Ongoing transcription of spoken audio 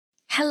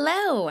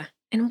Hello,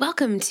 and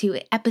welcome to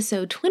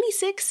episode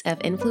 26 of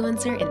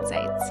Influencer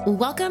Insights.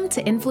 Welcome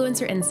to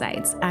Influencer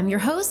Insights. I'm your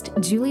host,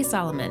 Julie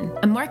Solomon,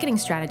 a marketing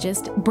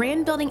strategist,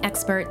 brand building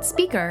expert,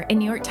 speaker, and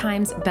New York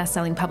Times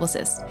bestselling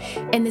publicist.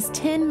 In this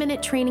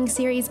 10-minute training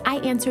series, I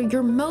answer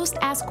your most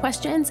asked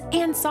questions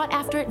and sought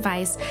after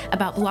advice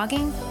about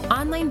blogging,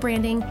 online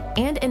branding,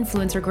 and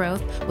influencer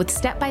growth with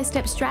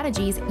step-by-step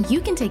strategies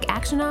you can take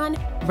action on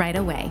right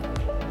away.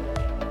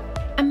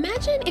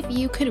 Imagine if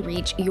you could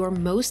reach your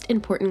most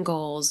important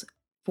goals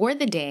for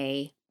the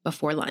day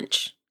before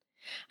lunch.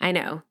 I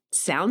know,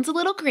 sounds a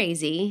little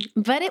crazy,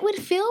 but it would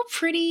feel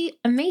pretty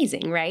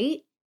amazing, right?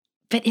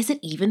 But is it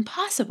even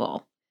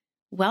possible?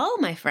 Well,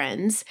 my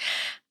friends,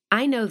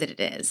 I know that it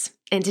is.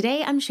 And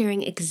today I'm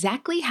sharing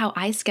exactly how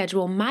I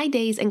schedule my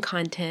days and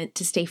content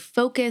to stay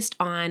focused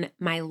on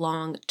my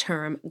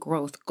long-term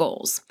growth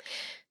goals.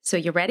 So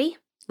you ready?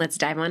 Let's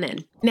dive on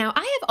in. Now, I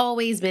have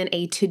always been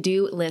a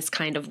to-do list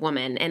kind of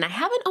woman, and I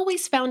haven't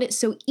always found it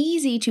so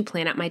easy to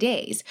plan out my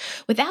days.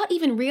 Without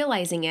even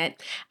realizing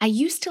it, I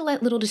used to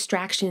let little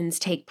distractions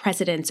take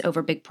precedence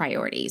over big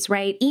priorities,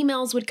 right?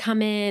 Emails would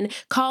come in,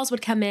 calls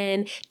would come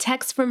in,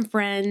 texts from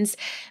friends,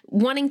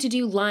 wanting to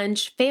do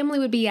lunch, family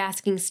would be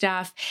asking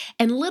stuff,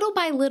 and little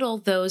by little,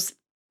 those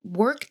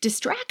work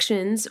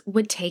distractions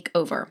would take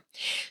over.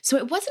 So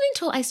it wasn't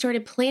until I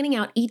started planning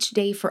out each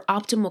day for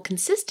optimal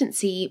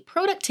consistency,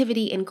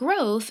 productivity, and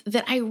growth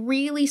that I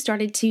really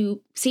started to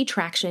see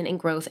traction and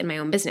growth in my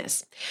own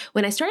business.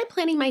 When I started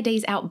planning my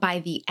days out by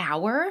the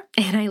hour,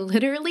 and I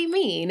literally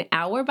mean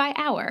hour by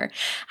hour,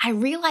 I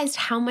realized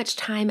how much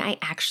time I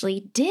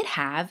actually did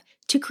have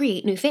to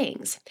create new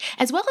things,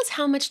 as well as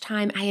how much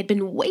time I had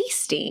been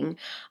wasting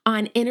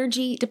on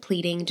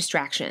energy-depleting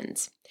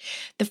distractions.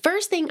 The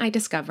first thing I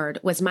discovered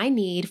was my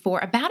need for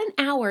about an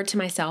hour to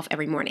myself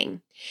every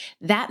morning.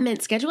 That meant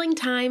scheduling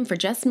time for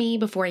just me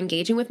before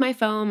engaging with my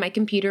phone, my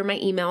computer, my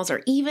emails,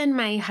 or even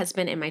my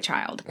husband and my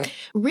child.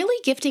 Really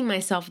gifting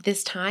myself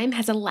this time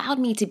has allowed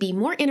me to be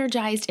more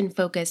energized and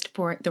focused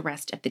for the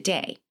rest of the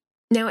day.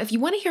 Now, if you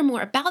want to hear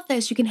more about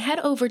this, you can head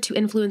over to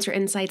Influencer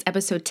Insights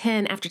episode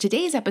 10 after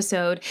today's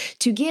episode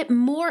to get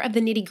more of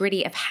the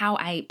nitty-gritty of how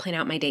I plan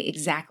out my day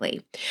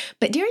exactly.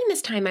 But during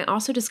this time, I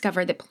also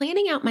discovered that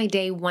planning out my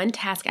day one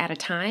task at a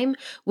time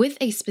with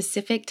a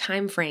specific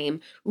time frame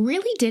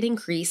really did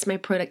increase my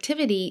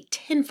productivity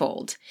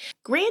tenfold.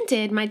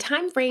 Granted, my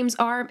time frames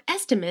are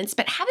estimates,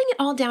 but having it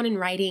all down in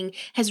writing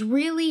has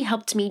really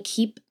helped me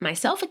keep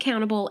myself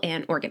accountable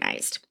and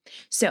organized.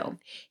 So,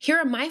 here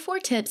are my 4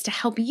 tips to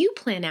help you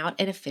plan out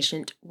an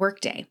efficient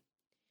workday.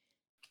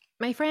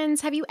 My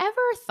friends, have you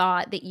ever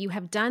thought that you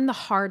have done the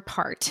hard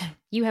part?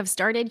 You have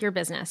started your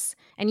business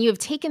and you have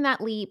taken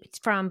that leap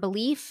from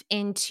belief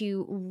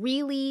into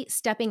really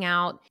stepping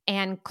out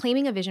and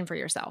claiming a vision for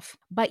yourself.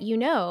 But you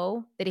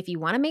know that if you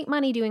want to make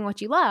money doing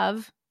what you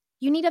love,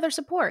 you need other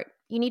support.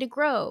 You need to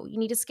grow. You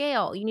need to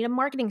scale. You need a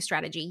marketing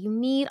strategy. You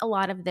need a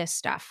lot of this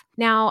stuff.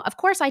 Now, of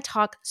course, I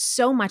talk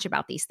so much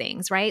about these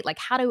things, right? Like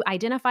how to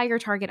identify your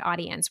target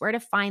audience, where to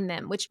find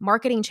them, which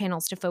marketing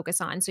channels to focus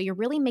on. So you're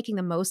really making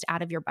the most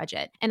out of your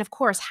budget. And of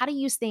course, how to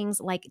use things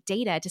like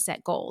data to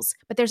set goals.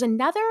 But there's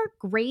another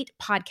great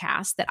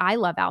podcast that I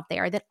love out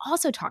there that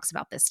also talks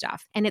about this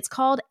stuff. And it's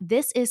called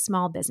This is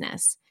Small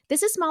Business.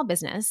 This is Small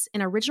Business,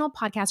 an original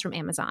podcast from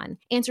Amazon,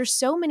 answers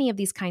so many of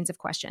these kinds of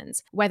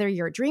questions. Whether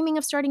you're dreaming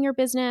of starting your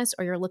business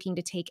or you're looking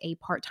to take a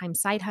part-time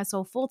side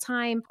hustle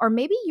full-time, or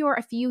maybe you're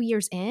a few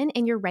years in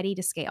and you're ready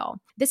to scale.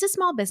 This is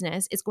Small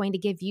Business is going to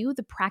give you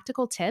the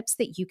practical tips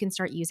that you can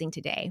start using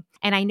today.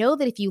 And I know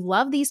that if you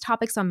love these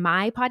topics on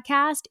my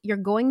podcast, you're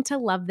going to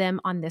love them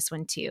on this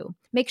one too.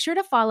 Make sure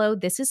to follow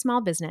This is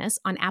Small Business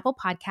on Apple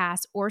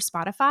Podcasts or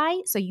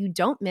Spotify so you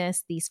don't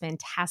miss these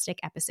fantastic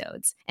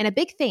episodes. And a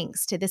big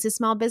thanks to This is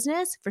Small Business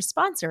for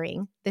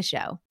sponsoring the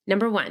show.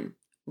 Number 1.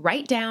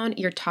 Write down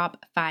your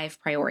top 5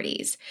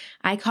 priorities.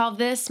 I call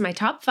this my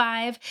top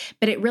 5,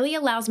 but it really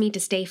allows me to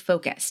stay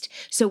focused.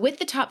 So with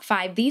the top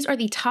 5, these are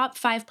the top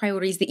 5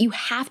 priorities that you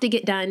have to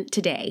get done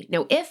today.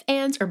 No ifs,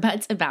 ands, or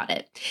buts about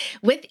it.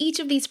 With each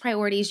of these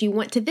priorities, you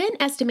want to then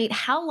estimate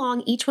how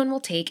long each one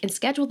will take and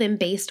schedule them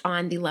based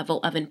on the level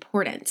of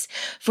importance.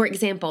 For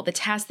example, the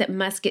tasks that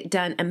must get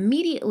done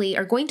immediately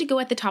are going to go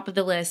at the top of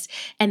the list,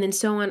 and then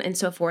so on and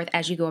so forth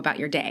as you go about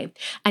your day.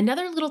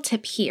 Another little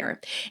tip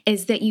here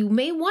is that you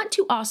may want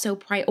to also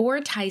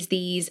prioritize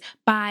these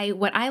by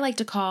what I like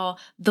to call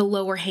the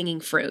lower hanging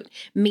fruit.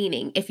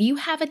 Meaning, if you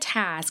have a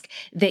task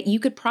that you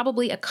could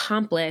probably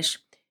accomplish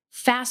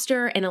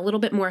faster and a little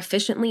bit more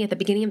efficiently at the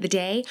beginning of the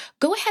day,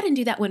 go ahead and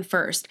do that one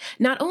first.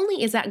 Not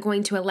only is that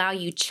going to allow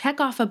you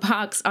check off a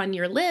box on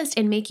your list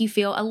and make you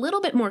feel a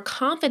little bit more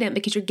confident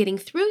because you're getting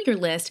through your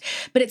list,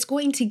 but it's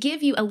going to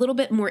give you a little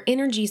bit more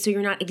energy so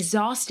you're not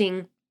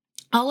exhausting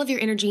all of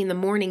your energy in the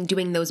morning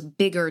doing those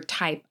bigger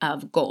type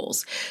of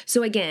goals.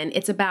 So again,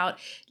 it's about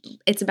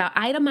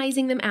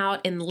itemizing them out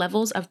in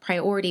levels of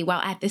priority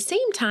while at the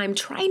same time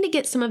trying to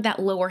get some of that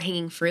lower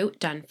hanging fruit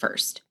done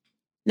first.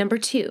 Number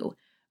 2,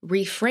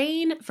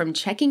 refrain from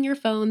checking your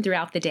phone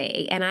throughout the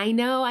day. And I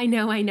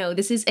know,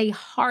 this is a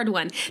hard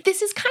one.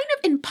 This is kind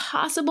of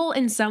impossible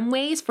in some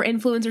ways for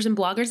influencers and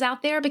bloggers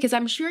out there, because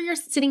I'm sure you're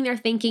sitting there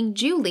thinking,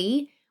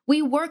 Julie,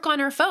 we work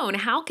on our phone.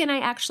 How can I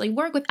actually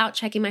work without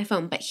checking my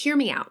phone? But hear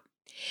me out.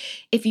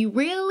 If you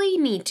really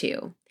need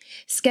to,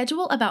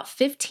 schedule about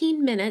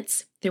 15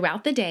 minutes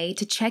throughout the day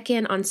to check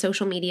in on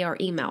social media or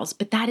emails,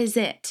 but that is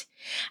it.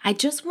 I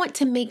just want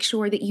to make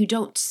sure that you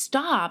don't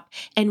stop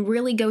and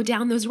really go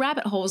down those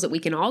rabbit holes that we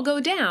can all go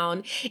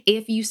down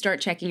if you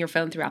start checking your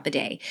phone throughout the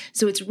day.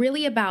 So it's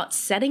really about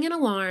setting an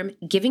alarm,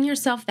 giving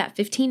yourself that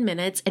 15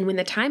 minutes, and when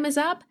the time is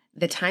up,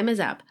 the time is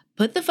up.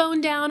 Put the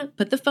phone down,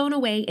 put the phone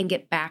away, and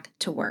get back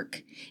to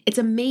work. It's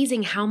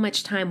amazing how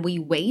much time we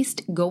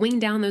waste going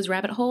down those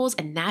rabbit holes,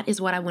 and that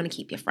is what I want to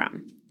keep you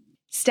from.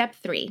 Step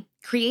 3,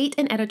 create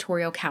an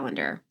editorial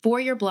calendar for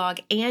your blog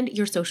and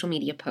your social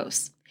media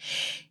posts.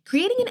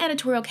 Creating an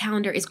editorial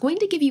calendar is going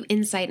to give you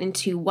insight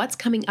into what's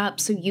coming up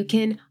so you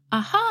can,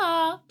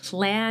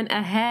 plan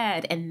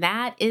ahead. And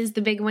that is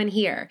the big one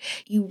here.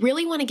 You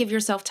really want to give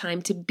yourself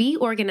time to be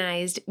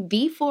organized,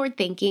 be forward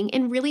thinking,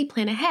 and really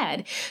plan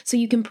ahead so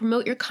you can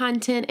promote your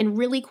content and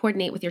really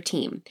coordinate with your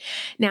team.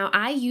 Now,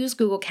 I use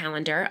Google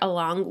Calendar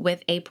along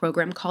with a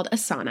program called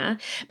Asana,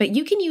 but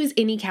you can use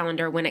any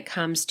calendar when it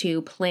comes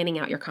to planning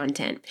out your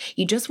content.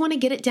 You just want to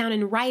get it down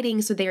in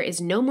writing so there is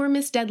no more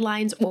missed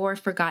deadlines or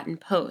forgotten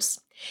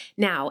posts.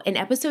 Now, in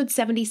episode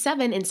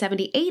 77 and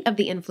 78 of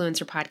the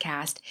Influencer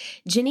Podcast,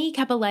 Jenny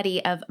Capoletti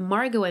of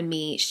Margot and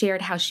Me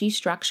shared how she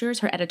structures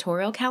her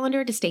editorial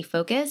calendar to stay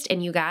focused,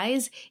 and you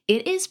guys,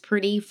 it is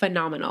pretty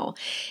phenomenal.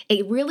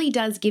 It really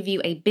does give you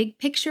a big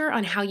picture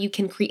on how you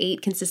can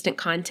create consistent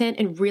content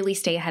and really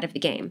stay ahead of the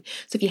game.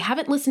 So if you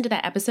haven't listened to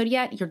that episode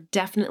yet, you're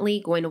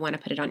definitely going to want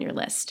to put it on your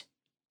list.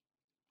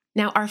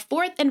 Now, our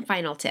fourth and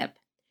final tip.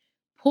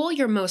 Pull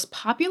your most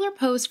popular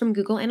posts from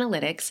Google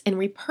Analytics and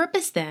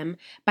repurpose them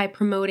by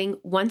promoting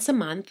once a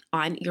month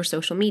on your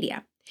social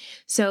media.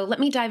 So let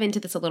me dive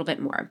into this a little bit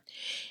more.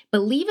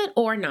 Believe it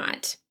or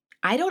not,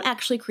 I don't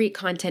actually create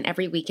content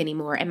every week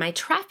anymore, and my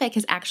traffic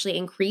has actually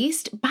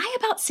increased by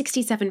about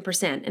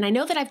 67%. And I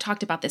know that I've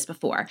talked about this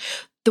before.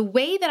 The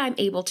way that I'm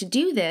able to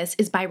do this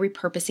is by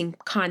repurposing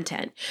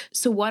content.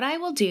 So what I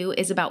will do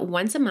is about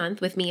once a month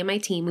with me and my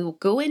team, we will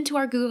go into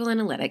our Google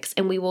Analytics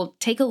and we will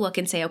take a look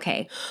and say,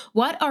 okay,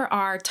 what are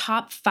our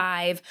top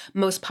 5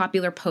 most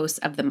popular posts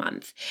of the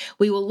month?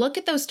 We will look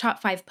at those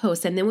top 5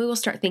 posts and then we will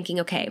start thinking,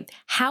 okay,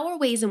 how are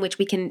ways in which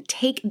we can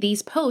take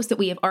these posts that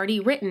we have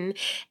already written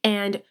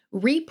and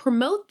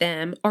re-promote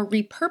them or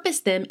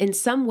repurpose them in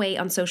some way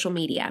on social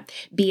media,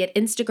 be it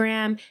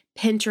Instagram,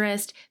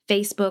 Pinterest,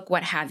 Facebook,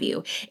 what have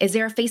you. Is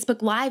there a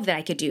Facebook Live that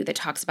I could do that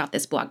talks about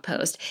this blog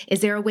post?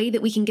 Is there a way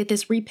that we can get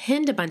this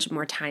repinned a bunch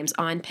more times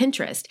on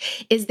Pinterest?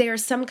 Is there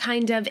some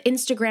kind of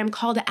Instagram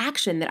call to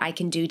action that I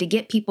can do to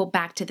get people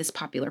back to this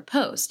popular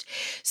post?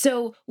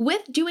 So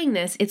with doing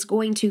this, it's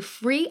going to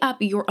free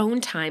up your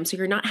own time so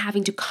you're not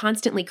having to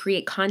constantly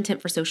create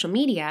content for social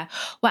media,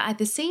 while at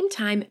the same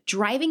time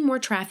driving more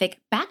traffic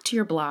back to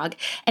your blog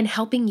and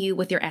helping you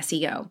with your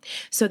SEO.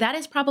 So that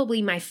is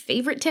probably my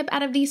favorite tip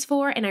out of these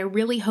 4, and I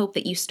really hope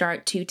that you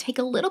start to take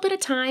a little bit of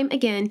time,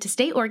 again, to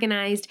stay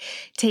organized,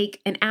 take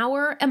an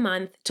hour a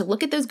month to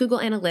look at those Google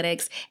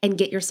Analytics and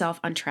get yourself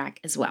on track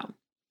as well.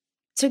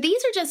 So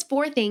these are just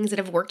 4 things that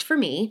have worked for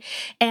me,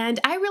 and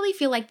I really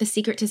feel like the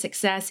secret to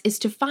success is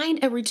to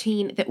find a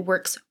routine that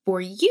works for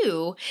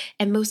you,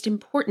 and most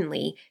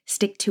importantly,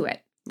 stick to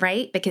it.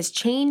 Right? Because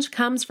change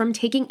comes from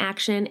taking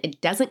action.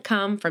 It doesn't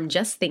come from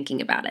just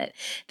thinking about it.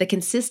 The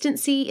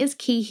consistency is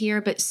key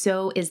here, but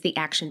so is the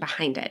action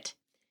behind it.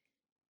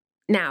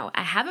 Now,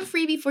 I have a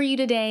freebie for you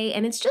today,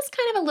 and it's just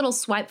kind of a little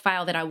swipe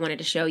file that I wanted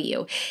to show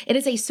you. It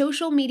is a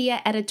social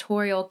media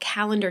editorial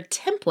calendar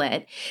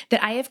template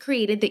that I have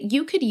created that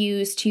you could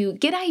use to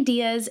get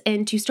ideas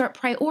and to start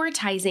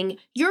prioritizing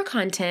your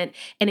content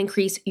and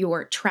increase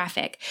your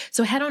traffic.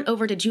 So head on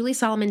over to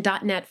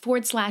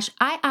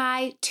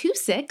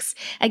juliesolomon.net/II26.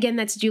 Again,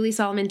 that's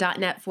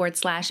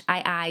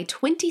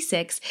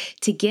juliesolomon.net/II26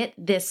 to get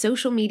this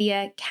social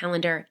media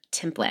calendar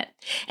template.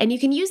 And you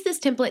can use this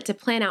template to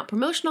plan out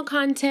promotional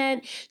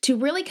content, to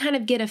really kind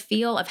of get a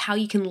feel of how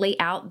you can lay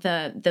out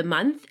the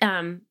month.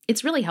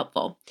 It's really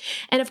helpful.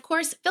 And of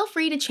course, feel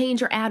free to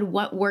change or add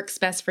what works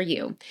best for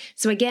you.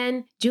 So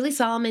again,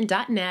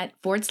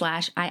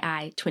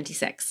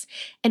 juliesolomon.net/II26.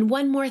 And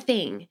one more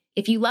thing.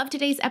 If you love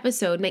today's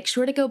episode, make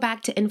sure to go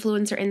back to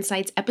Influencer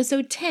Insights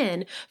episode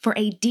 10 for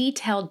a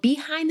detailed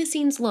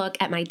behind-the-scenes look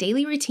at my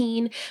daily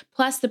routine,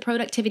 plus the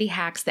productivity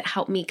hacks that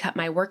help me cut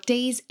my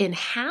workdays in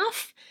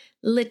half,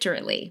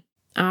 literally.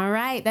 All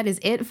right, that is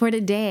it for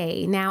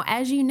today. Now,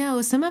 as you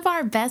know, some of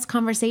our best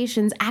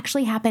conversations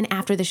actually happen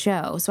after the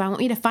show. So I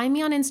want you to find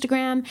me on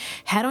Instagram,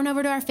 head on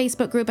over to our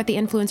Facebook group at the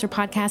Influencer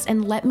Podcast,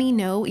 and let me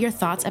know your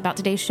thoughts about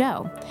today's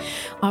show.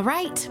 All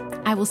right,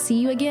 I will see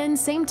you again,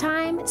 same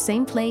time,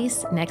 same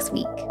place next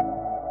week.